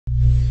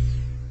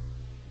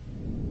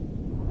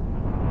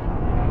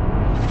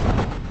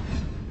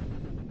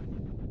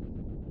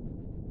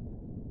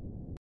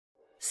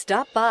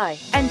Stop by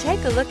and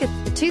take a look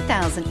at the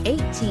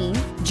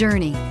 2018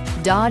 Journey.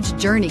 Dodge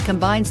Journey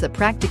combines the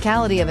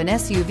practicality of an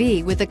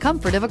SUV with the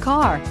comfort of a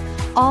car,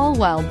 all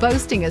while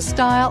boasting a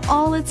style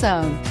all its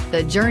own.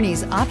 The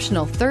Journey's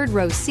optional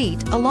third-row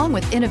seat, along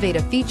with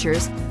innovative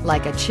features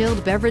like a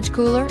chilled beverage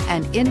cooler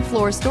and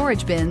in-floor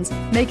storage bins,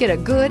 make it a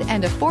good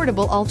and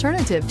affordable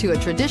alternative to a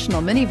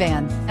traditional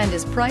minivan and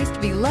is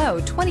priced below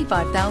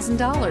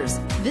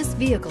 $25,000. This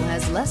vehicle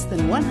has less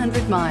than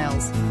 100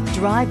 miles.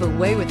 Drive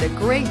away with a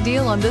great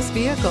deal on this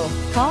vehicle.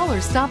 Call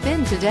or stop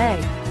in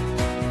today.